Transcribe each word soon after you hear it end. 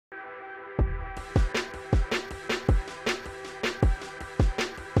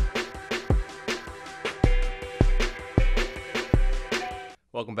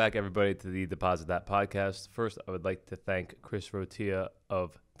Welcome back, everybody, to the Deposit That podcast. First, I would like to thank Chris Rotia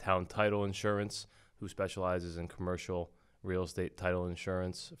of Town Title Insurance, who specializes in commercial real estate title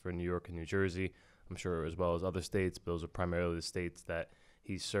insurance for New York and New Jersey. I'm sure as well as other states, but those are primarily the states that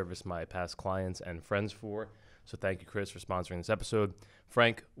he's serviced my past clients and friends for. So thank you, Chris, for sponsoring this episode.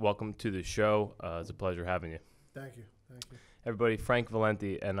 Frank, welcome to the show. It's a pleasure having you. Thank you. Thank you. Everybody, Frank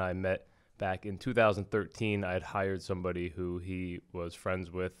Valenti and I met back in 2013. I had hired somebody who he was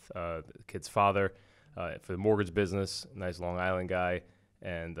friends with, the kid's father, for the mortgage business, nice Long Island guy.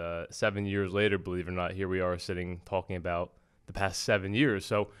 And 7 years later, believe it or not, here we are sitting talking about the past 7 years.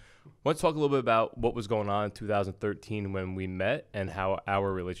 So let's talk a little bit about what was going on in 2013 when we met and how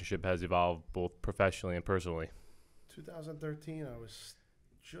our relationship has evolved both professionally and personally. 2013, I was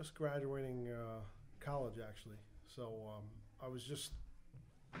just graduating college, actually. So I was just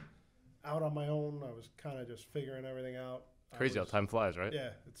out on my own. I was kind of just figuring everything out. Crazy how time flies, right? Yeah,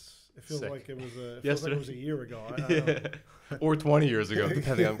 it feels Sick. like it was a year ago. Yeah. Or 20 years ago,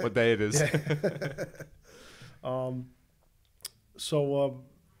 depending on what day it is. Yeah. So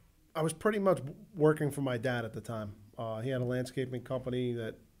I was pretty much working for my dad at the time. He had a landscaping company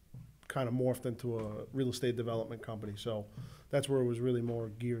that kind of morphed into a real estate development company. So that's where it was really more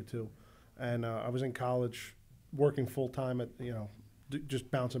geared to. And I was in college working full time at,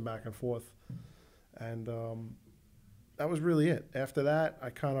 just bouncing back and forth. And that was really it. After that,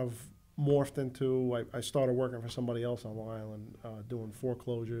 I kind of morphed into, I started working for somebody else on Long Island, doing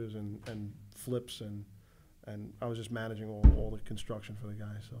foreclosures and flips, and I was just managing all the construction for the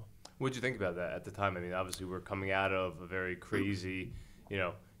guy. So, what did you think about that at the time? I mean, obviously we're coming out of a very crazy,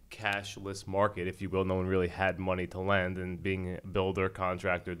 cashless market, if you will. No one really had money to lend, and being a builder,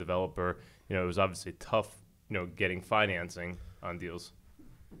 contractor, developer, it was obviously tough, getting financing on deals.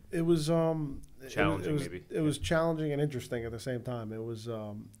 It was challenging, maybe. It was challenging and interesting at the same time. It was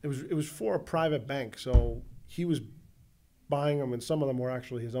for a private bank, so he was buying them, and some of them were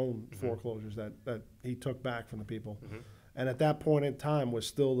actually his own foreclosures that he took back from the people. Mm-hmm. And at that point in time was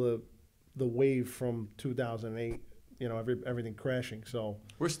still the wave from 2008. Everything crashing. So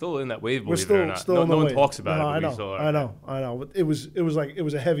we're still in that wave. We're still no one talks about it. I know. But it was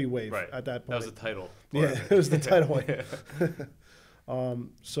a heavy wave at that point. That was the title. Yeah, it was the title wave.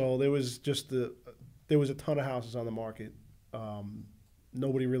 So there was a ton of houses on the market.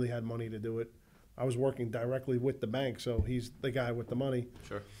 Nobody really had money to do it. I was working directly with the bank, so he's the guy with the money.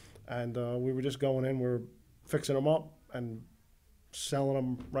 Sure. And we were just going in, we were fixing them up and selling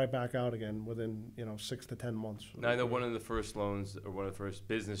them right back out again within 6 to 10 months. Now, I know one of the first loans or one of the first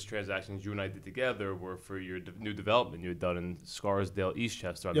business transactions you and I did together were for your new development you had done in Scarsdale,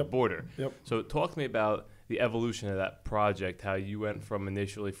 Eastchester on the border. Yep. So talk to me about the evolution of that project, how you went from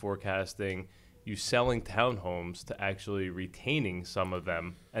initially forecasting you selling townhomes to actually retaining some of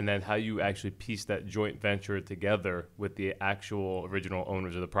them, and then how you actually pieced that joint venture together with the actual original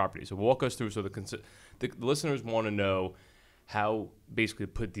owners of the property. So walk us through, so the listeners want to know how basically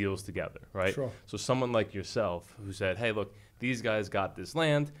put deals together, right? Sure. So someone like yourself who said, hey, look, these guys got this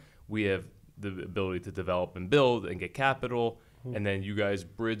land. We have the ability to develop and build and get capital. And then you guys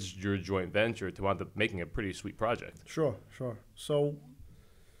bridged your joint venture to wind up making a pretty sweet project. Sure. So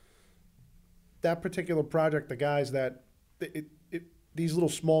that particular project, the guys these little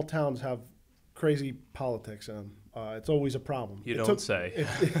small towns have crazy politics in them. It's always a problem. You don't say.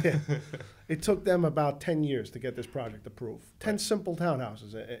 It took them about 10 years to get this project approved. 10 simple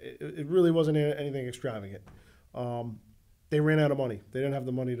townhouses. It really wasn't anything extravagant. They ran out of money. They didn't have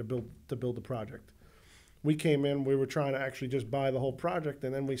the money to build the project. We came in. We were trying to actually just buy the whole project,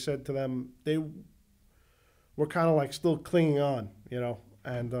 and then we said to them, they were kind of like still clinging on,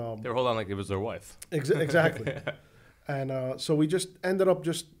 and they were holding on like it was their wife. Exactly. And so we just ended up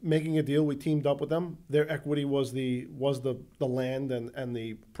just making a deal. We teamed up with them. Their equity was the land and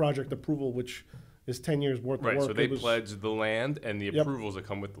the project approval, which is 10 years worth of work. Right, so they pledged the land and the approvals that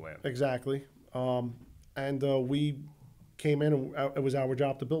come with the land. Exactly. And we came in, and it was our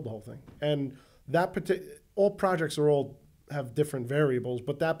job to build the whole thing. And all projects have different variables,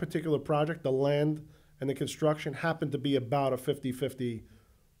 but that particular project, the land and the construction, happened to be about a 50-50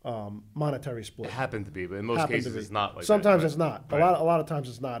 monetary split. It happened to be, but in most cases it's not like Sometimes that. it's not. Right. A lot of times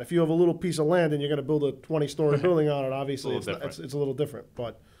it's not. If you have a little piece of land and you're going to build a 20-story building on it, obviously it's a little different.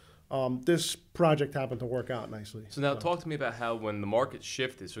 But this project happened to work out nicely. So now talk to me about how when the market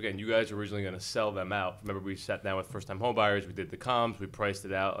shifted. So again, you guys were originally going to sell them out. Remember, we sat down with first-time home buyers. We did the comms. We priced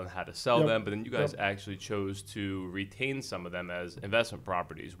it out on how to sell them. But then you guys actually chose to retain some of them as investment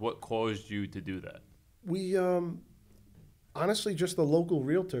properties. What caused you to do that? We honestly, just the local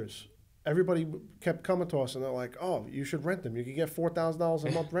realtors everybody kept coming to us and they're like, "Oh, you should rent them. You can get $4,000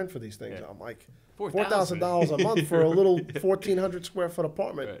 a month rent for these things." Yeah. I'm like, $4,000 $4,000 a month for a little 1,400 square foot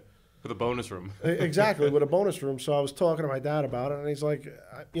apartment. Right. With a bonus room. Exactly, with a bonus room. So I was talking to my dad about it, and he's like,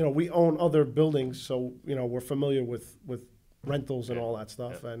 we own other buildings, so, we're familiar with rentals and all that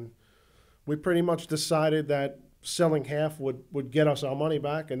stuff. And we pretty much decided that selling half would get us our money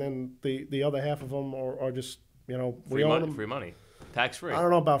back, and then the other half of them are just, we own them. Free money. Tax free. I don't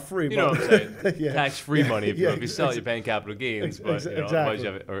know about free, You know what I'm saying? Yeah. Tax free money. If you sell it, you're paying capital gains, but exactly. otherwise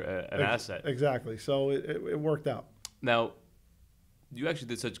you have an asset. Exactly. So it worked out. Now, you actually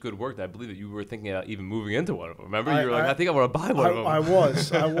did such good work that I believe that you were thinking about even moving into one of them. Remember? You were like, I think I want to buy one of them. I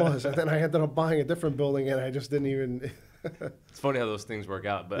was. And then I ended up buying a different building, and I just didn't even... It's funny how those things work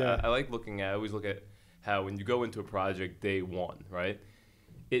out. But Yeah. I always look at how when you go into a project day one, right?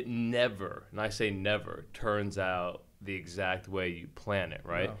 It never, and I say never, turns out the exact way you plan it,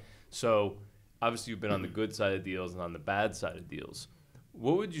 right? No. So obviously you've been on the good side of deals and on the bad side of deals.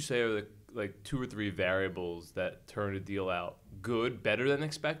 What would you say are the 2 or 3 variables that turn a deal out good, better than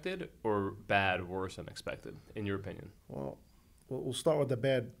expected, or bad, worse than expected, in your opinion? Well, we'll start with the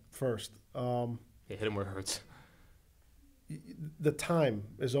bad first. Yeah, hit him where it hurts. The time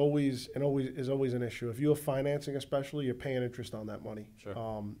is always an issue. If you're financing, especially, you're paying interest on that money.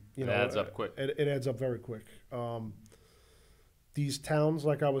 Sure. It adds up quick. It adds up very quick. These towns,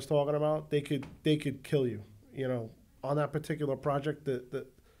 like I was talking about, they could kill you. On that particular project,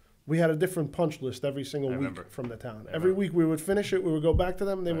 we had a different punch list every single week from the town. Every week we would finish it, we would go back to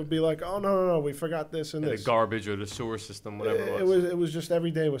them, and they would be like, "Oh no, we forgot this and this." The garbage or the sewer system, whatever it was. It was just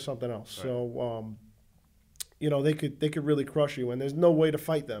every day was something else. Right. So they could really crush you, and there's no way to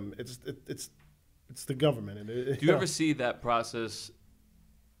fight them. It's the government. Do you ever see that process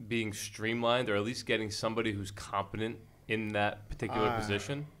being streamlined, or at least getting somebody who's competent in that particular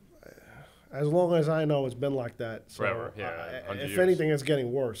position? As long as I know, it's been like that. So Forever, yeah. If years. anything, it's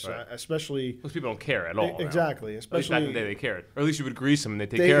getting worse. Right. Especially most people don't care at all. Exactly. Now. Especially at least back in the day, they cared, or at least you would grease them and they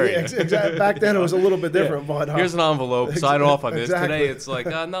take care of you. Exactly. Back then, it was a little bit different. But here's an envelope. Sign off on this. Exactly. Today, it's like,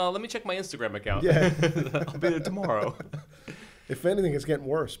 no, let me check my Instagram account. Yeah. I'll be there tomorrow. If anything, it's getting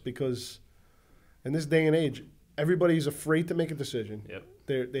worse because in this day and age, everybody's afraid to make a decision.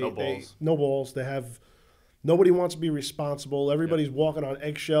 Yep. No balls. They have. Nobody wants to be responsible. Everybody's walking on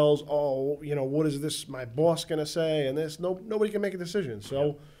eggshells. Oh, what is this? My boss gonna say? And this. Nobody can make a decision.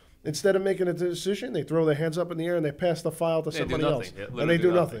 So instead of making a decision, they throw their hands up in the air and they pass the file to somebody else, and they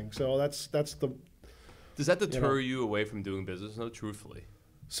do nothing. So that's the. Does that deter you away from doing business? No, truthfully.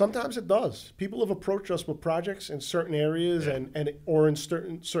 Sometimes it does. People have approached us with projects in certain areas or in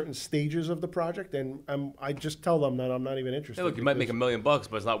certain stages of the project, and I just tell them that I'm not even interested. Hey, look, you might make $1 million, but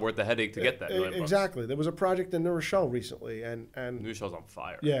it's not worth the headache to get that $1 million. Exactly. There was a project in New Rochelle recently, and New Rochelle's on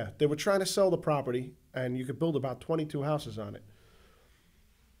fire. Yeah, they were trying to sell the property, and you could build about 22 houses on it.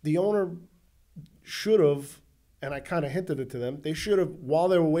 The owner should have, and I kind of hinted it to them, they should have, while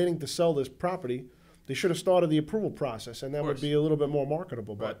they were waiting to sell this property, they should have started the approval process, and that would be a little bit more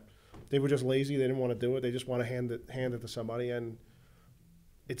marketable. Right. But they were just lazy. They didn't want to do it. They just want to hand it to somebody, and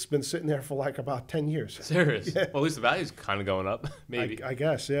it's been sitting there for like about 10 years. Serious? Yeah. Well, at least the value's kind of going up, maybe. I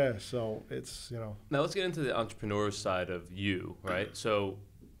guess, yeah. So it's, Now let's get into the entrepreneur side of you, right? So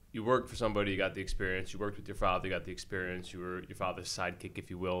you worked for somebody, you got the experience. You worked with your father, you got the experience. You were your father's sidekick, if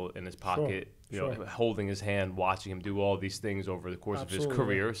you will, in his pocket, Sure. Holding his hand, watching him do all these things over the course of his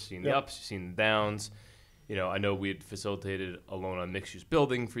career, seeing the ups, seeing the downs. I know we had facilitated a loan on mixed-use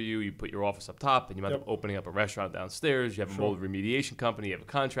building for you. You put your office up top, and you end up opening up a restaurant downstairs. You have a mold remediation company. You have a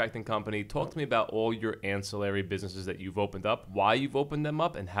contracting company. Talk to me about all your ancillary businesses that you've opened up, why you've opened them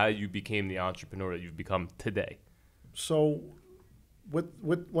up, and how you became the entrepreneur that you've become today. So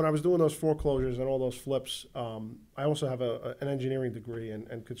when I was doing those foreclosures and all those flips, I also have an engineering degree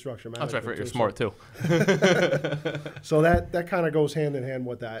and construction management. That's right. You're smart, too. So that kind of goes hand in hand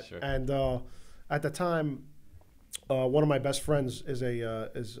with that. Sure. And at the time, one of my best friends is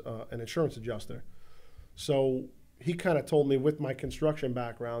an insurance adjuster. So he kind of told me, with my construction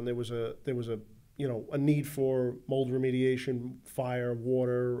background, there was a need for mold remediation, fire,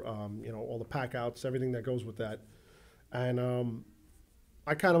 water, all the pack outs, everything that goes with that. And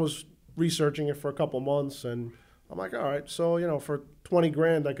I kind of was researching it for a couple months, and I'm like, all right, so for 20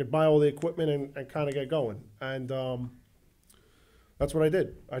 grand, I could buy all the equipment and kind of get going. And that's what I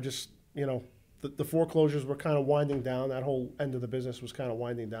did. I just the foreclosures were kind of winding down. That whole end of the business was kind of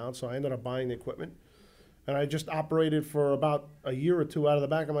winding down. So I ended up buying the equipment. And I just operated for about a year or two out of the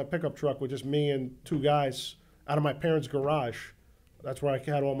back of my pickup truck with just me and 2 guys out of my parents' garage. That's where I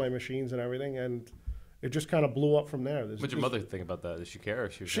had all my machines and everything. And it just kind of blew up from there. What'd your mother think about that? Did she care? Or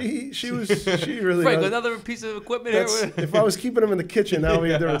she really Frank, another piece of equipment here. If I was keeping them in the kitchen, that would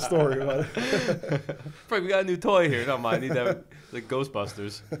be a different story. But Frank, we got a new toy here. No, I need that, like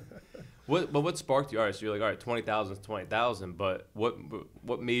Ghostbusters. What sparked you? All right, so you're like, all right, 20,000 is 20,000, but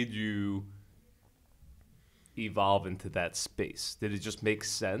what made you evolve into that space? Did it just make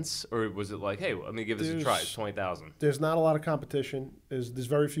sense, or was it like, hey, let me give this a try? It's 20,000. There's not a lot of competition. There's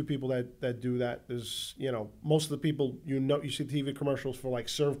very few people that do that. There's most of the people you see TV commercials for like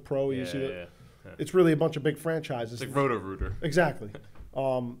Serve Pro. You see that. Yeah. It's really a bunch of big franchises. It's like Roto-Rooter. Exactly.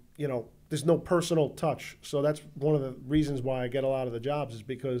 There's no personal touch, so that's one of the reasons why I get a lot of the jobs is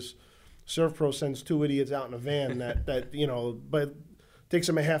because Serve Pro sends two idiots out in a van but takes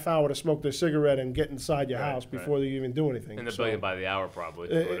them a half hour to smoke their cigarette and get inside your house before they even do anything. And they're billing by the hour probably.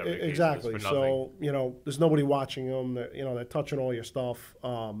 Exactly. So, there's nobody watching them. They're touching all your stuff.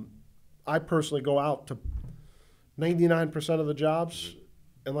 I personally go out to 99% of the jobs,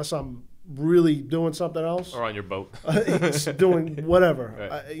 unless I'm really doing something else. Or on your boat. Doing whatever.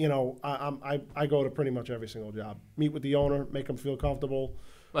 Right. I go to pretty much every single job. Meet with the owner, make them feel comfortable.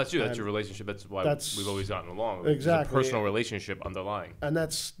 Well, that's you. That's your relationship. That's why we've always gotten along. Exactly. There's a personal relationship underlying. And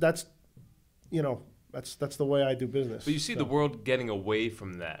that's the way I do business. But you see the world getting away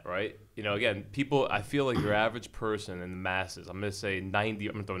from that, right? Again, people, I feel like your average person in the masses, I'm going to say 90,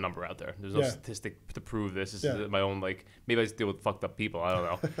 I'm going to throw a number out there. There's no statistic to prove this. This is my own, maybe I just deal with fucked up people. I don't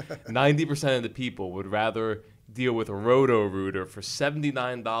know. 90% of the people would rather deal with a Roto-Rooter for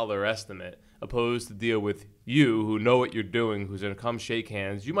 $79 estimate opposed to deal with you who know what you're doing, who's going to come shake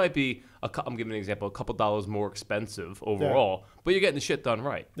hands. You might be, I'm giving an example, a couple dollars more expensive overall, but you're getting the shit done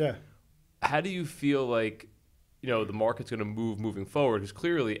right. Yeah. How do you feel like, the market's going to moving forward? Because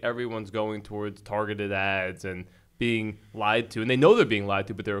clearly everyone's going towards targeted ads and being lied to, and they know they're being lied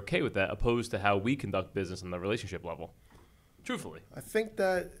to, but they're okay with that, opposed to how we conduct business on the relationship level. Truthfully. I think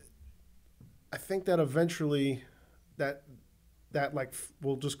that eventually that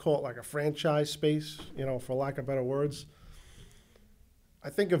we'll just call it like a franchise space, for lack of better words. I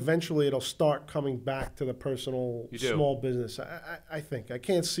think eventually it'll start coming back to the personal small business. I think. I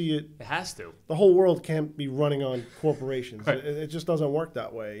can't see it. It has to. The whole world can't be running on corporations. Right. It just doesn't work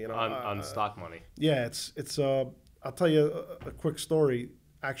that way. On stock money. Yeah, it's I'll tell you a quick story.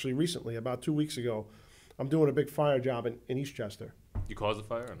 Actually, recently, about 2 weeks ago, I'm doing a big fire job in Eastchester. You caused the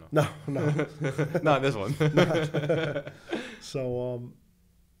fire or no? No. Not this one. So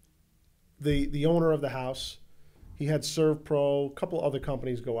the owner of the house, he had Serve Pro, a couple other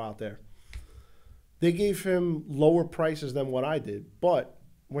companies go out there. They gave him lower prices than what I did, but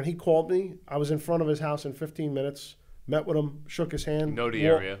when he called me, I was in front of his house in 15 minutes, met with him, shook his hand. Know the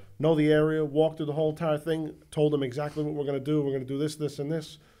area, walked through the whole entire thing, told him exactly what we're going to do. We're going to do this, this, and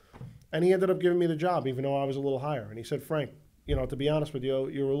this. And he ended up giving me the job, even though I was a little higher. And he said, Frank, to be honest with you,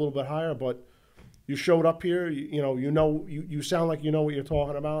 you were a little bit higher, but you showed up here. You sound like you know what you're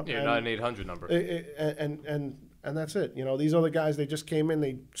talking about. Yeah, not an 800 number. And that's it. These other guys, they just came in,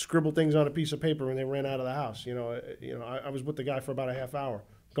 they scribbled things on a piece of paper, and they ran out of the house. I was with the guy for about a half hour,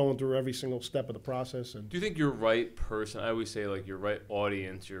 going through every single step of the process. And do you think you're right person? I always say your right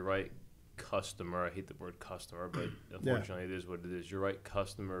audience, your right customer. I hate the word customer, but unfortunately it is what it is. Your right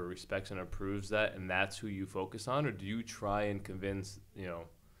customer respects and approves that, and that's who you focus on? Or do you try and convince,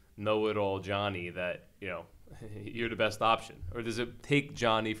 know-it-all Johnny that, you're the best option? Or does it take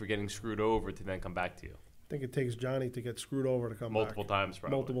Johnny for getting screwed over to then come back to you? I think it takes Johnny to get screwed over to come multiple back. Times,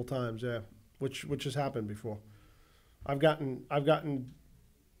 probably. Multiple times, yeah. Which has happened before. I've gotten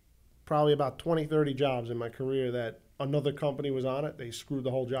probably about 20, 30 jobs in my career that another company was on it. They screwed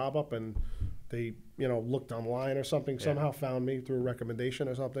the whole job up, and they, looked online or something, somehow found me through a recommendation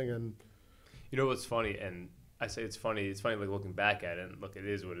or something. And what's funny, and I say it's funny like looking back at it, and look, it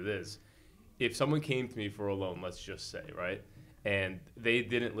is what it is. If someone came to me for a loan, let's just say, right, and they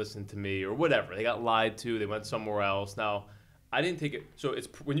didn't listen to me or whatever, they got lied to, they went somewhere else. Now, I didn't take it. So it's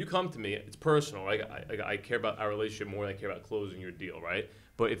when you come to me, it's personal. Right? I care about our relationship more than I care about closing your deal, right?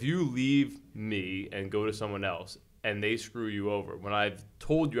 But if you leave me and go to someone else and they screw you over, when I've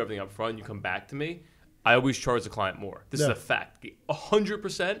told you everything up front, you come back to me, I always charge the client more. This is a fact.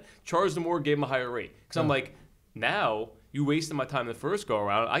 100% charge them more, gave them a higher rate. Because I'm like, now you wasted my time the first go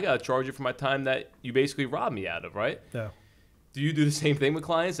around. I got to charge you for my time that you basically robbed me out of, right? Yeah. Do you do the same thing with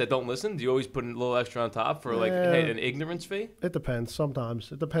clients that don't listen? Do you always put a little extra on top for an ignorance fee? It depends.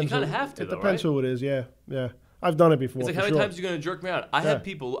 Sometimes it depends. You kind of have to. It depends who it is. Yeah. I've done it before. It's like how many times are you going to jerk me out? I have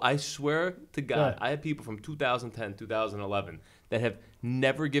people. I swear to God, I have people from 2010, 2011 that have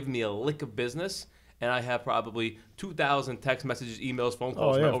never given me a lick of business, and I have probably 2,000 text messages, emails, phone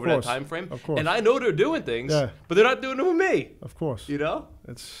calls yeah, over that time frame. Of course. And I know they're doing things, but they're not doing it with me. Of course. You know?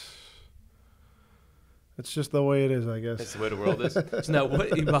 It's just the way it is, I guess. That's the way the world is. So now,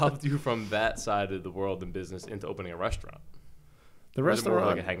 what evolved you from that side of the world and business into opening a restaurant? The restaurant,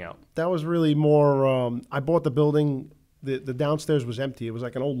 like a hangout? That was really more, I bought the building. The downstairs was empty. It was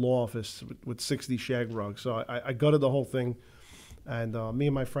like an old law office with 60 shag rugs. So I gutted the whole thing. And me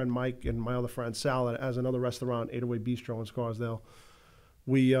and my friend Mike and my other friend Sal, as another restaurant, 808 Bistro in Scarsdale,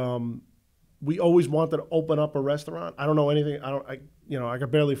 we always wanted to open up a restaurant. I don't know anything. I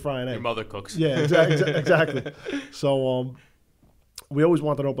could barely fry an egg. Your mother cooks. Yeah, exactly. So we always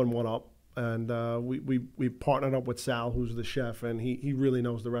wanted to open one up, and we partnered up with Sal, who's the chef, and he really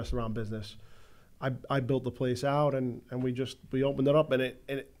knows the restaurant business. I built the place out, and we opened it up, and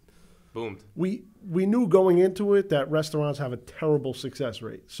it boomed. We knew going into it that restaurants have a terrible success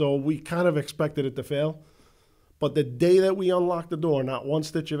rate, so we kind of expected it to fail. But the day that we unlocked the door, not one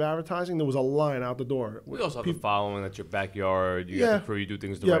stitch of advertising, there was a line out the door. We also have the following at your backyard. You got the crew. You do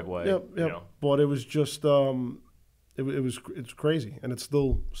things the right way. You know. But it was just it's crazy, and it's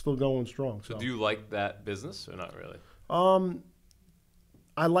still going strong. So do you like that business or not really?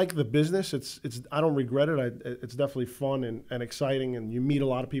 I like the business. I don't regret it. It's definitely fun and exciting, and you meet a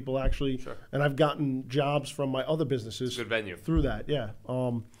lot of people actually. Sure. And I've gotten jobs from my other businesses. It's a good venue through that. Yeah.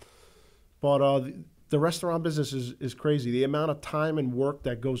 The restaurant business is crazy. The amount of time and work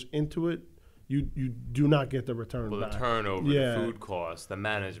that goes into it, you do not get the return back. The turnover, the food costs, the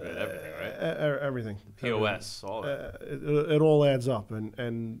management, everything, right? Everything. POS, all that. It all adds up,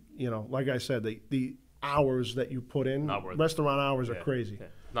 and like I said, the hours that you put in, restaurant hours are crazy. Yeah.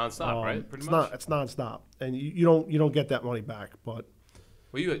 Nonstop, right? Pretty much. It's nonstop, and you don't get that money back, but.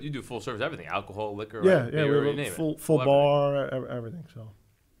 Well, you do full service everything, alcohol, liquor, right? Beer, we have a full bar, everything.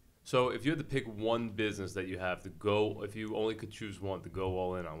 So if you had to pick one business that you have to go, if you only could choose one to go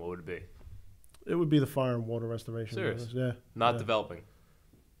all in on, what would it be? It would be the fire and water restoration. Serious? Business. Yeah. Not developing.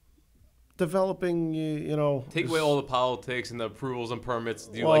 Developing, take away all the politics and the approvals and permits.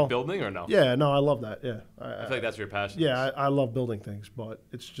 Do you like building or no? Yeah, no, I love that. Yeah, I feel like that's your passion. Yeah, I love building things, but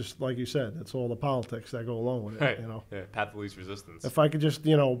it's just like you said, it's all the politics that go along with it. Right. Yeah, path of least resistance. If I could just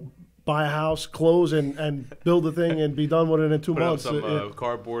buy a house, close, and build the thing and be done with it in 2 months. Put up some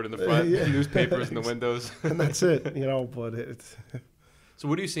cardboard in the front, newspapers in the windows, and that's it. But it's. So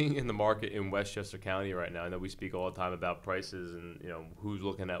what are you seeing in the market in Westchester County right now? I know we speak all the time about prices and who's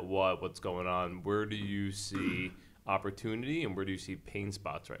looking at what's going on. Where do you see opportunity and where do you see pain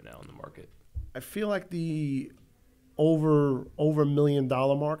spots right now in the market? I feel like the over $1 million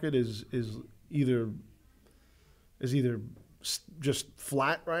market is either just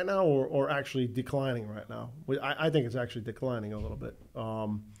flat right now or actually declining right now. I think it's actually declining a little bit.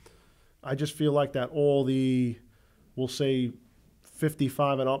 I just feel like that all the, we'll say,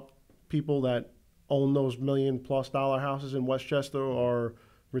 55 and up people that own those $1 million+ houses in Westchester are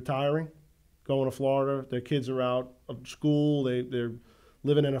retiring, going to Florida. Their kids are out of school. They're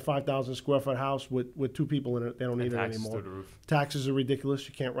living in a 5,000 square foot house with 2 people in it. They don't need it anymore. Through the roof. Taxes are ridiculous.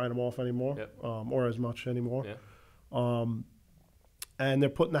 You can't write them off anymore, or as much anymore. Yeah. And they're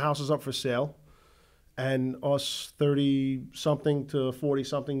putting the houses up for sale. And us 30-something to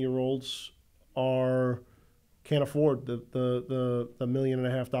 40-something-year-olds can't afford the $1.5 million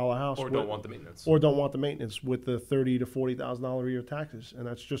house, or don't want the maintenance, with the $30,000 to $40,000 a year taxes, and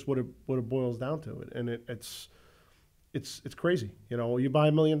that's just what it boils down to. And it's crazy. You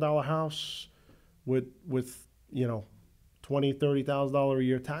buy $1 million house with $20,000 $30,000 a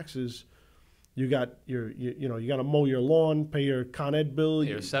year taxes. You got you got to mow your lawn, pay your Con Ed bill.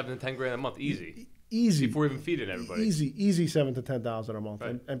 You're $7,000 to $10,000 a month, easy before even feeding everybody. Easy $7,000 to $10,000 a month,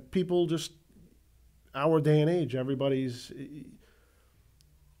 right. and people just. Our day and age, everybody's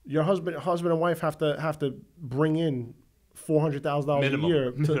your husband and wife have to bring in $400,000 a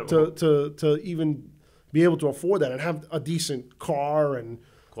year to even be able to afford that and have a decent car and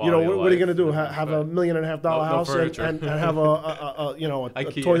quality what are you going to do? Have a $1.5 million house and have a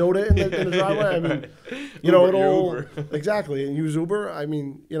Toyota in the driveway? I mean, it all exactly, and use Uber. I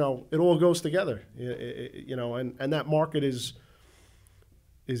mean, it all goes together. And that market is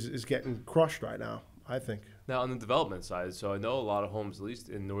getting crushed right now, I think. Now, on the development side, so I know a lot of homes, at least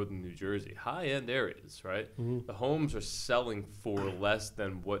in northern New Jersey, high-end areas, right? Mm-hmm. The homes are selling for less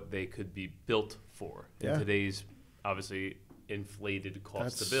than what they could be built for in today's, obviously, inflated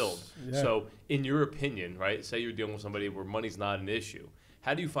cost to build. Yeah. So, in your opinion, right, say you're dealing with somebody where money's not an issue,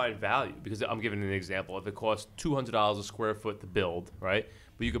 how do you find value? Because I'm giving an example. If it costs $200 a square foot to build, right,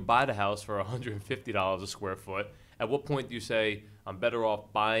 but you could buy the house for $150 a square foot, at what point do you say, I'm better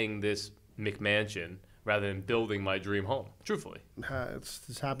off buying this McMansion rather than building my dream home. Truthfully,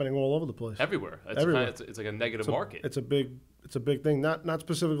 It's happening all over the place. everywhere. Everywhere. It's like a negative market. It's a big thing. Not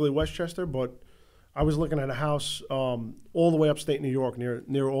specifically Westchester, but I was looking at a house all the way upstate New York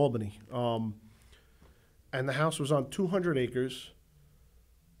near Albany, and the house was on 200 acres.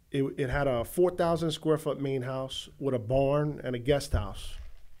 It had a 4,000 square foot main house with a barn and a guest house.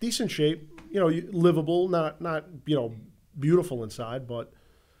 Decent shape, livable, not beautiful inside, but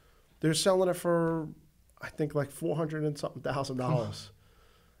they're selling it for, I think, like $400 and something thousand.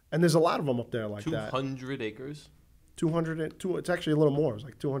 And there's a lot of them up there like 200 acres? 200, it's actually a little more. It's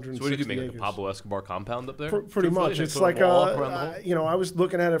like 260 So what do you do, make acres. like a Pablo Escobar compound up there? Pretty much. It's like I was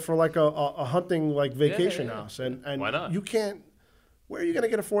looking at it for like a hunting vacation house. And why not? You can't, where are you going to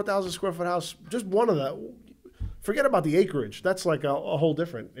get a 4,000 square foot house? Just one of that. Forget about the acreage. That's like a whole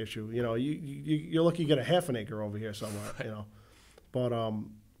different issue. You're lucky you get a half an acre over here somewhere, But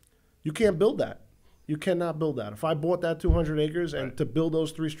you can't build that. You cannot build that. If I bought that 200 acres and to build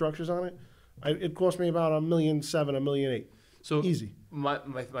those 3 structures on it, it cost me about $1.7 million, $1.8 million. So easy. My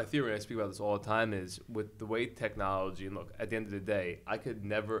theory, and I speak about this all the time, is with the way technology, and look, at the end of the day, I'd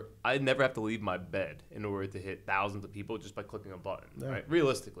never have to leave my bed in order to hit thousands of people just by clicking a button, right?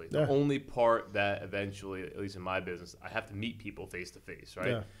 Realistically, the only part that eventually, at least in my business, I have to meet people face to face, right?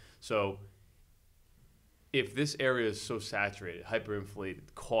 Yeah. So if this area is so saturated,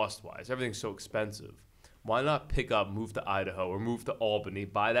 hyperinflated, cost-wise, everything's so expensive, why not move to Idaho or move to Albany,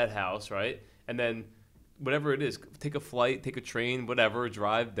 buy that house, right? And then whatever it is, take a flight, take a train, whatever,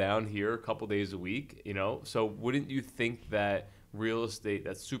 drive down here a couple days a week, So wouldn't you think that real estate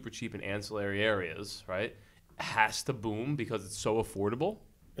that's super cheap in ancillary areas, right, has to boom because it's so affordable?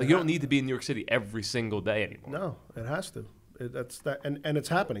 Like you don't need to be in New York City every single day anymore. No, it has to. And it's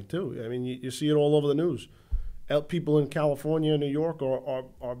happening too. I mean, you see it all over the news. People in California and New York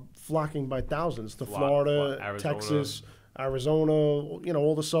are flocking by thousands to Florida, Arizona. Texas, Arizona,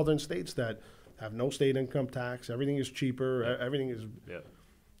 all the southern states that have no state income tax. Everything is cheaper. Yeah. Everything is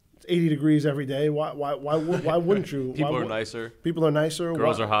it's 80 degrees every day. Why wouldn't you? People are nicer. People are nicer.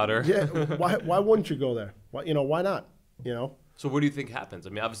 Girls are hotter. Yeah. Why wouldn't you go there? Why not? So what do you think happens? I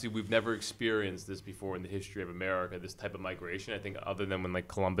mean, obviously we've never experienced this before in the history of America, this type of migration. I think other than when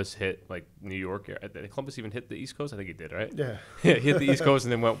Columbus hit New York. Did Columbus even hit the East Coast? I think he did, right? Yeah. Yeah, he hit the East Coast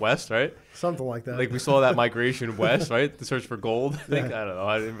and then went west, right? Something like that. We saw that migration west, right? The search for gold. I don't know.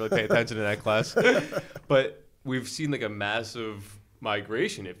 I didn't really pay attention in that class. But we've seen a massive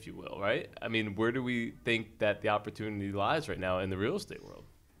migration, if you will, right? I mean, where do we think that the opportunity lies right now in the real estate world?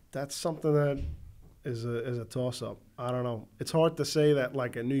 That's something that is a toss-up. I don't know. It's hard to say that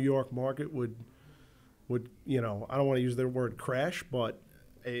a New York market would I don't want to use the word crash, but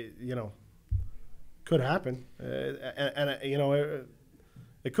could happen. It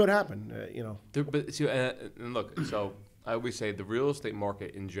could happen. But see, and look, so I always say the real estate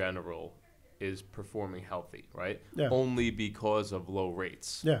market in general is performing healthy, right? Yeah. Only because of low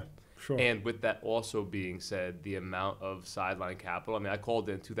rates. Yeah. Sure. And with that also being said, the amount of sideline capital. I mean, I called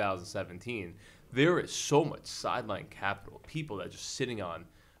it in 2017. There is so much sideline capital, people that are just sitting on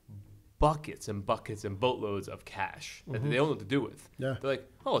buckets and buckets and boatloads of cash that they don't know what to do with. Yeah. They're like,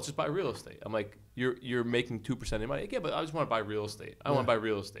 oh, let's just buy real estate. I'm like, you're making 2% of your money. Yeah, but I just want to buy real estate. I want to buy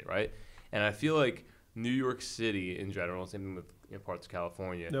real estate, right? And I feel like New York City in general, same thing with parts of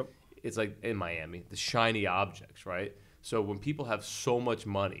California. Yep. It's like in Miami, the shiny objects, right? So when people have so much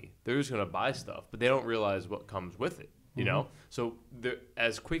money, they're just going to buy stuff, but they don't realize what comes with it, you know? So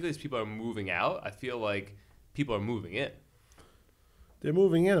as quickly as people are moving out, I feel like people are moving in. They're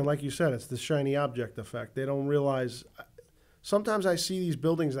moving in, and like you said, it's the shiny object effect. They don't realize. Sometimes I see these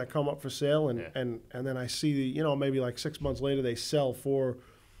buildings that come up for sale, and then I see, maybe 6 months later they sell for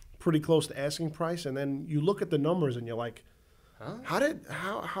pretty close to asking price, and then you look at the numbers and you're like, huh?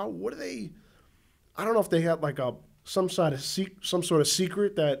 What are they? I don't know if they had some sort of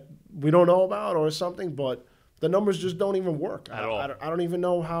secret that we don't know about or something, but the numbers just don't even work at all. I don't even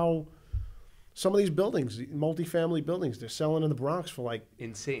know how some of these buildings, multifamily buildings, they're selling in the Bronx for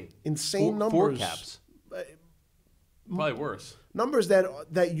insane numbers. 4 caps. Probably worse. Numbers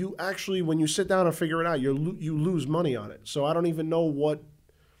that you actually, when you sit down and figure it out, you lose money on it. So I don't even know what.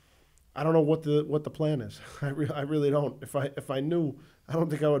 I don't know what the plan is. I really don't. If I knew, I don't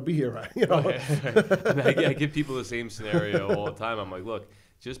think I would be here. I give people the same scenario all the time. I'm like, look,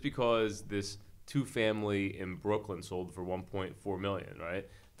 just because this 2-family in Brooklyn sold for $1.4 million, right?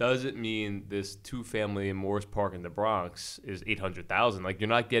 Doesn't mean this 2-family in Morris Park in the Bronx is $800,000. You're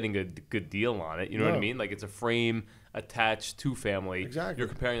not getting a good deal on it. You know what I mean? It's a frame attached 2-family. Exactly. You're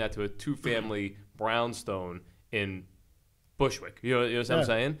comparing that to a 2-family brownstone in Bushwick. You know what I'm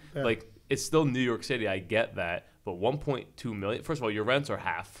saying? Yeah. it's still New York City. I get that, but 1.2 million. First of all, your rents are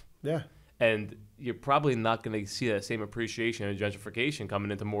half. Yeah. And you're probably not going to see that same appreciation and gentrification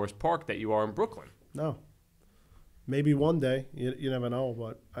coming into Morris Park that you are in Brooklyn. No. Maybe one day. You never know.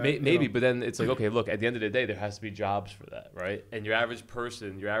 But maybe, but then it's like, okay, look, at the end of the day, there has to be jobs for that, right? And your average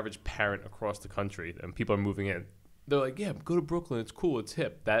person, your average parent across the country, and people are moving in, they're like, yeah, go to Brooklyn. It's cool. It's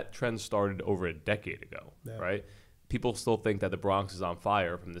hip. That trend started over a decade ago, right? People still think that the Bronx is on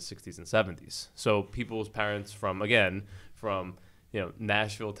fire from the 60s and 70s. So people's parents from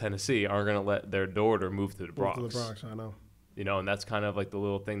Nashville, Tennessee, aren't going to let their daughter move to the Bronx. Move to the Bronx, I know. And that's kind of like the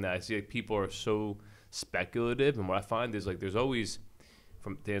little thing that I see. Like, people are so speculative, and what I find is like there's always,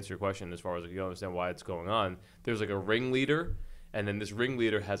 to answer your question, as far as like, you don't understand why it's going on, there's like a ringleader, and then this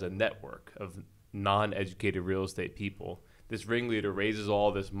ringleader has a network of non-educated real estate people. This ringleader raises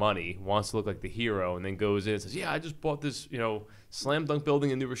all this money, wants to look like the hero, and then goes in and says, yeah, I just bought this, slam dunk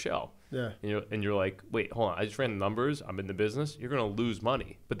building in New Rochelle. Yeah. And you're like, wait, hold on. I just ran the numbers. I'm in the business. You're going to lose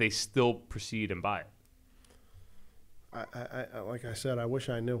money, but they still proceed and buy it. I like I said, I wish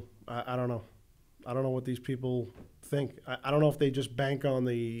I knew. I don't know. I don't know what these people think. I don't know if they just bank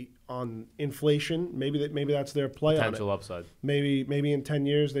on inflation. Maybe that's their play. Potential upside. Maybe in 10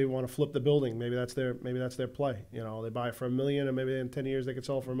 years they want to flip the building. Maybe that's their play. They buy it for $1 million, and maybe in 10 years they could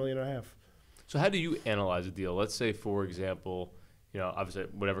sell it for $1.5 million. So how do you analyze a deal? Let's say, for example, obviously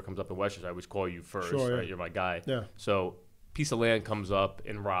whatever comes up in Westchester, I always call you first. Sure, right? You're my guy. Yeah. So piece of land comes up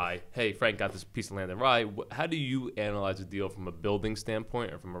in Rye. Hey, Frank got this piece of land in Rye. How do you analyze a deal from a building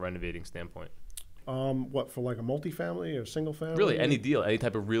standpoint or from a renovating standpoint? What, for like a multifamily or single family? Really, any deal, any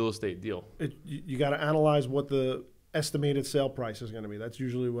type of real estate deal. You got to analyze what the estimated sale price is going to be. That's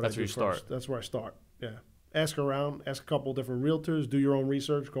usually what I do first. Start. That's where I start. Yeah. Ask around, ask a couple different realtors, do your own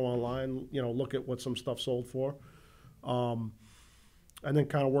research, go online, look at what some stuff sold for, and then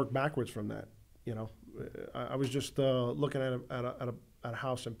kind of work backwards from that. I was just looking at a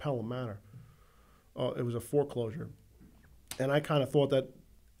house in Pelham Manor. It was a foreclosure, and I kind of thought that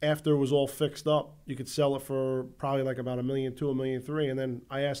after it was all fixed up, you could sell it for probably like about $1.2 million, $1.3 million. And then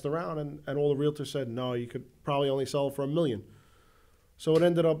I asked around, and all the realtors said, no, you could probably only sell it for $1 million. So it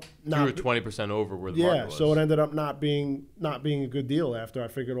ended up not. You were 20% over where the market was. Yeah, so it ended up not being a good deal after I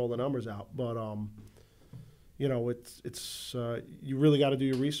figured all the numbers out. But it's you really got to do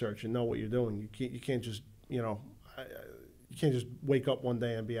your research and know what you're doing. You can't just you can't just wake up one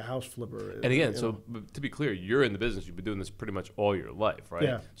day and be a house flipper. And again, to be clear, you're in the business. You've been doing this pretty much all your life, right?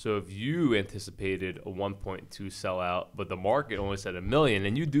 Yeah. So if you anticipated a 1.2 sellout, but the market only said $1 million,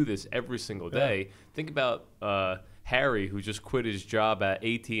 and you do this every single day, think about Harry, who just quit his job at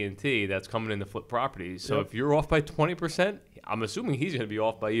AT&T, that's coming in to flip properties. So if you're off by 20%, I'm assuming he's going to be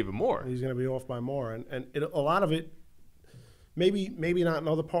off by even more. He's going to be off by more. And a lot of it, maybe not in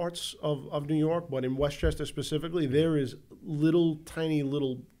other parts of New York, but in Westchester specifically, there is tiny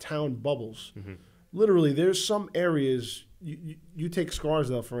little town bubbles. Mm-hmm. Literally, there's some areas, you take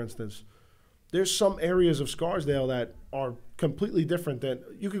Scarsdale, for instance. There's some areas of Scarsdale that are completely different than,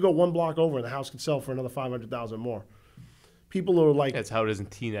 you could go one block over and the house could sell for another $500,000 more. People are like... That's how it is in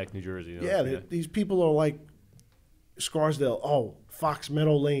Teaneck, New Jersey. These people are like, Scarsdale, Fox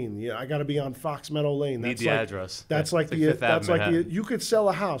Meadow Lane. Yeah, I got to be on Fox Meadow Lane. Need the address. That's like you could sell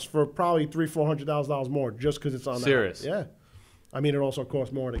a house for probably $300,000-$400,000 more just because it's on that. Serious? Yeah. I mean, it also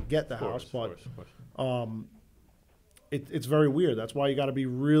costs more to get the house, but it's very weird. That's why you got to be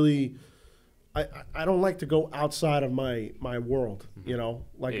really. I don't like to go outside of my world. Like you know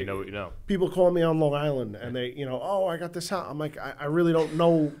what you know. People call me on Long Island and they, I got this house. I'm like, I really don't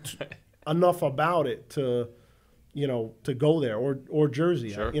know enough about it to go there or Jersey.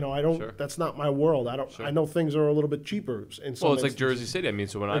 Sure. I don't. Sure. That's not my world. I don't. Sure. I know things are a little bit cheaper in some. Well, it's like Jersey City. I mean,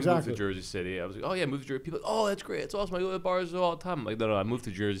 so when I moved to Jersey City, I was like, oh yeah, moved to Jersey. People, oh that's great, it's awesome. I go to bars all the time. I'm like, no, I moved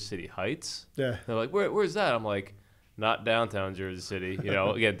to Jersey City Heights. Yeah. They're like, where's that? I'm like, not downtown Jersey City.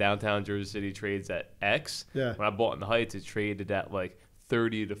 Again, downtown Jersey City trades at X. Yeah. When I bought in the Heights, it traded at like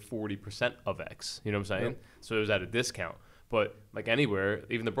 30 to 40% of X. You know what I'm saying? Yep. So it was at a discount. But like anywhere,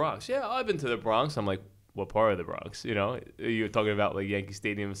 even the Bronx. Yeah, I've been to the Bronx. I'm like, what part of the Bronx? Are you talking about like Yankee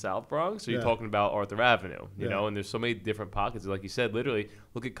Stadium, South Bronx? Or are you talking about Arthur Avenue? You know, and there's so many different pockets. Like you said, literally,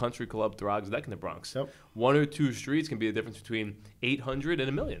 look at Country Club, Throgs Neck in the Bronx. Yep. One or two streets can be the difference between 800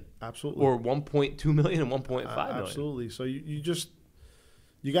 and $1 million. Absolutely. Or 1.2 million and 1.5 million. Absolutely. So you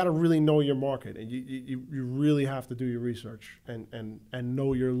got to really know your market, and you really have to do your research and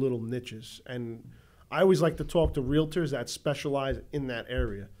know your little niches. And I always like to talk to realtors that specialize in that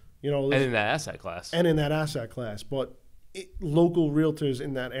area. And in that asset class. But local realtors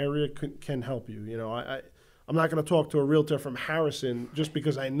in that area can help you. I'm not going to talk to a realtor from Harrison just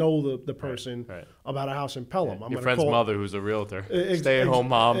because I know the person about a house in Pelham. Yeah. I'm Your friend's mother who's a realtor. Stay-at-home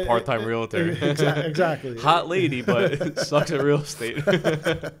mom, part-time realtor. Exactly. Hot lady, but sucks at real estate.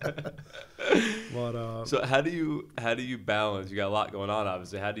 But, so how do you balance? You got a lot going on,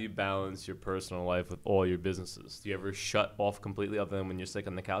 obviously. How do you balance your personal life with all your businesses? Do you ever shut off completely, other than when you're sick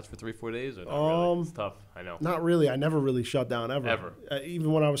on the couch for 3-4 days? Or not really? It's tough. I know. Not really. I never really shut down ever.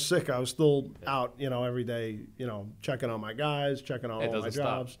 Even when I was sick, I was still out, every day, checking on my guys, checking on all my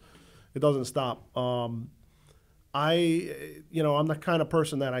jobs. It doesn't stop. I'm the kind of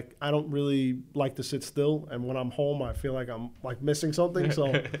person that I don't really like to sit still, and when I'm home, I feel like I'm like missing something.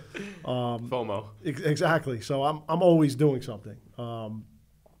 So, FOMO. Exactly. So I'm always doing something.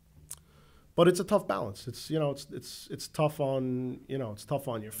 But it's a tough balance. It's tough on it's tough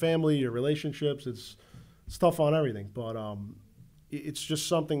on your family, your relationships. It's tough on everything. But it's just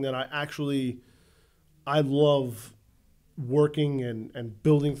something that I love. Working and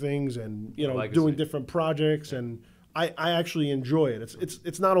building things and doing different projects, and I actually enjoy it.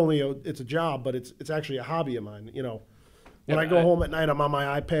 It's not only it's a job, but it's actually a hobby of mine. When I go home at night, I'm on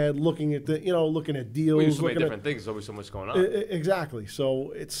my iPad looking at looking at deals. We do so many different things. There's always so much going on. Exactly.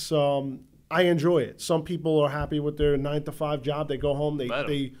 So it's I enjoy it. Some people are happy with their 9-to-5 job. They go home,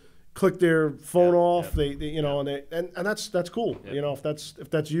 they click their phone off. They and that's cool. If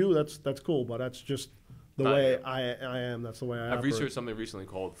that's you, that's cool. But that's just the way I am. That's the way I operate. I've researched something recently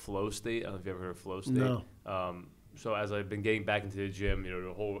called flow state. I don't know if you've ever heard of flow state. No. So as I've been getting back into the gym,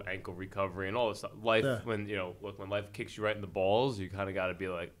 the whole ankle recovery and all this stuff, life, when life kicks you right in the balls, you kind of got to be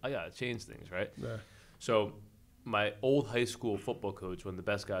like, I got to change things, right? Yeah. So my old high school football coach, one of the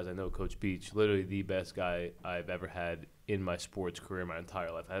best guys I know, Coach Beach, literally the best guy I've ever had in my sports career my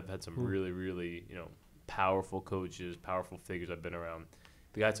entire life. I've had some really, really, powerful coaches, powerful figures I've been around.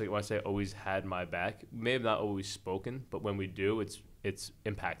 The guy, when I say always had my back, may have not always spoken, but when we do, it's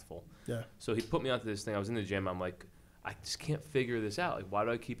impactful. Yeah. So he put me onto this thing. I was in the gym. I'm like, I just can't figure this out. Like, why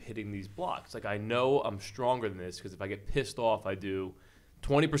do I keep hitting these blocks? Like, I know I'm stronger than this because if I get pissed off, I do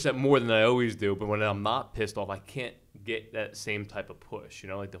 20% more than I always do. But when I'm not pissed off, I can't get that same type of push,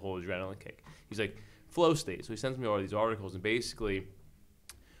 like the whole adrenaline kick. He's like, flow state. So he sends me all these articles, and basically,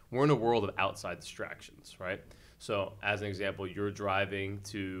 we're in a world of outside distractions, right? So as an example, you're driving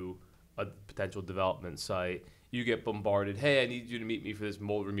to a potential development site. You get bombarded. Hey, I need you to meet me for this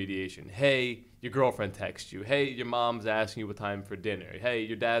mold remediation. Hey, your girlfriend texts you. Hey, your mom's asking you what time for dinner. Hey,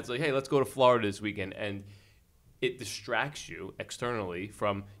 your dad's like, hey, let's go to Florida this weekend. And it distracts you externally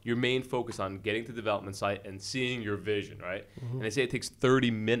from your main focus on getting to the development site and seeing your vision, right? Mm-hmm. And they say it takes 30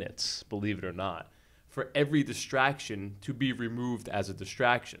 minutes, believe it or not, for every distraction to be removed as a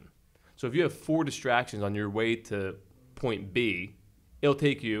distraction. So if you have 4 distractions on your way to point B, it'll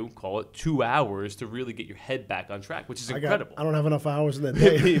take you, call it 2 hours to really get your head back on track, which is incredible. I don't have enough hours in the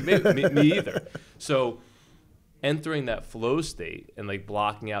day. me either. So entering that flow state and like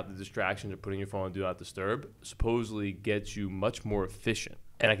blocking out the distractions or putting your phone on Do Not Disturb supposedly gets you much more efficient.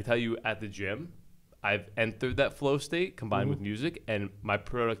 And I can tell you at the gym, I've entered that flow state combined with music, and my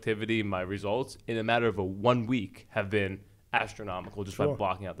productivity, my results in a matter of 1 week have been astronomical just by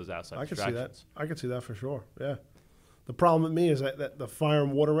blocking out those outside distractions. I can see that for sure. Yeah. The problem with me is that the fire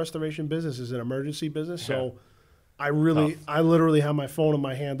and water restoration business is an emergency business, so I literally have my phone in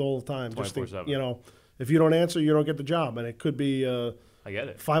my hand all the time. Just think, if you don't answer, you don't get the job, and it could be I get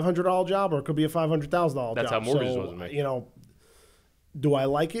it. $500 job or it could be a $500,000 job. That's how mortgages was with me. Do I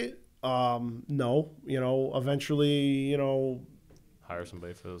like it? No. Eventually, hire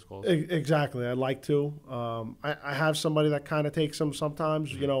somebody for those calls. Exactly. I'd like to. I have somebody that kind of takes them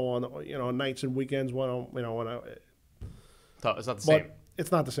sometimes. On nights and weekends when it's not the same.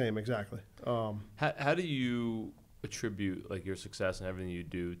 It's not the same exactly. How do you attribute like your success and everything you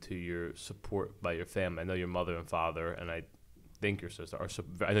do to your support by your family? I know your mother and father, and I think your sister are.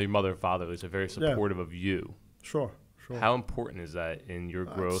 I know your mother and father are very supportive of you. Sure. How important is that in your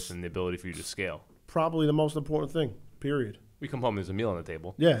growth and the ability for you to scale? Probably the most important thing. Period. We come home, there's a meal on the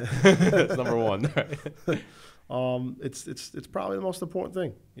table. Yeah. That's number one. It's probably the most important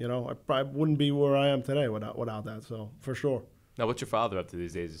thing. I probably wouldn't be where I am today without that. So for sure. Now, what's your father up to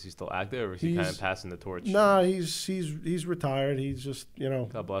these days? Is he still active, or is he kind of passing the torch? Nah, he's retired. He's just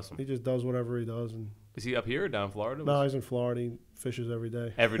God bless him. He just does whatever he does. And is he up here or down in Florida? No, he's in Florida. He fishes every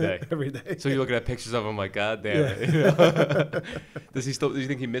day. Every day. Every day. So you're looking at pictures of him like, God damn it. Does he still? Do you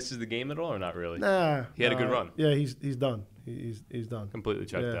think he misses the game at all, or not really? Nah. He had a good run. Yeah, he's done. He's done. Completely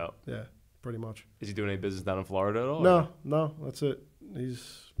checked out. Yeah, pretty much. Is he doing any business down in Florida at all? No, that's it.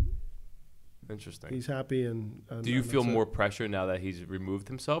 He's Interesting. He's happy. And do you and feel that's it. more pressure now that he's removed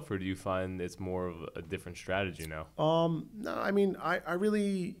himself, or do you find it's more of a different strategy now? No, I mean, I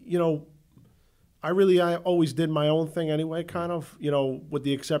really, I always did my own thing anyway, kind of, with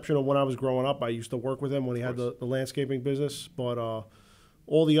the exception of when I was growing up. I used to work with him when he had the landscaping business, but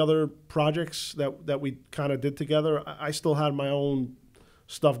all the other projects that we kind of did together, I still had my own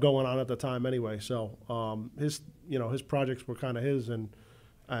stuff going on at the time anyway. So his projects were kind of his, and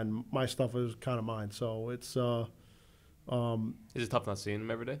my stuff is kind of mine. So it's Is it tough not seeing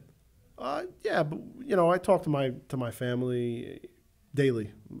him every day? yeah, but I talk to my family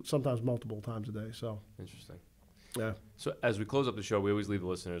daily, sometimes multiple times a day. So Interesting. yeah. So as we close up the show, we always leave the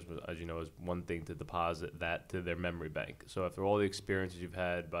listeners, as you know, as one thing to deposit that to their memory bank. So after all the experiences you've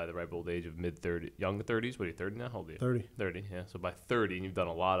had by the ripe old age of young 30s, what are you, 30 now? How old are you? 30. 30, yeah. So by 30, and you've done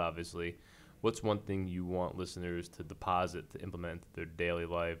a lot, obviously, what's one thing you want listeners to deposit to implement their daily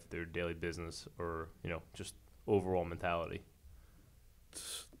life, their daily business, or, just overall mentality?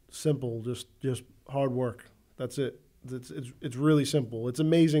 It's simple, just hard work. That's it. It's really simple. It's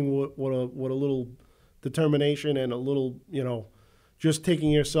amazing what a little determination and a little, just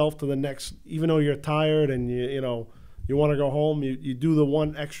taking yourself to the next, even though you're tired and you want to go home, you do the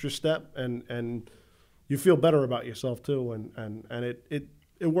one extra step and you feel better about yourself too, and it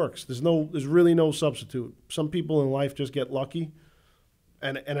works. There's really no substitute. Some people in life just get lucky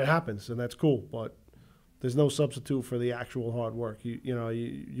and it happens, and that's cool, but there's no substitute for the actual hard work.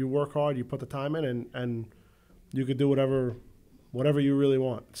 You work hard, you put the time in, and you could do whatever you really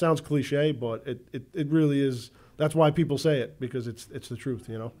want. It sounds cliche, but it really is. That's why people say it, because it's the truth,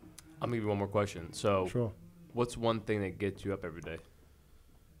 I'm gonna give you one more question. So, Sure. What's one thing that gets you up every day?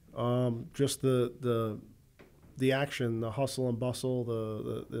 Just the action, the hustle and bustle,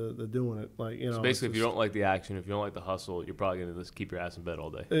 the doing it. Like, So basically, if you don't like the action, if you don't like the hustle, you're probably gonna just keep your ass in bed all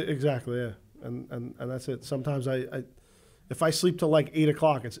day. Exactly, yeah. And that's it. Sometimes I if I sleep till like 8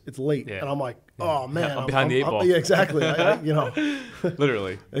 o'clock, it's late, Yeah. and I'm like, oh man, I'm behind the eight ball. Yeah, exactly.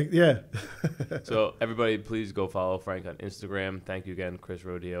 Literally. Yeah. So everybody, please go follow Frank on Instagram. Thank you again, Chris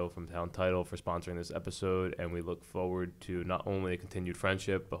Rodeo from Town Title, for sponsoring this episode, and we look forward to not only a continued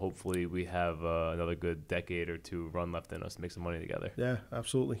friendship, but hopefully we have another good decade or two run left in us to make some money together. Yeah,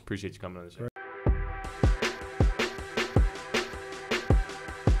 absolutely. Appreciate you coming on the show.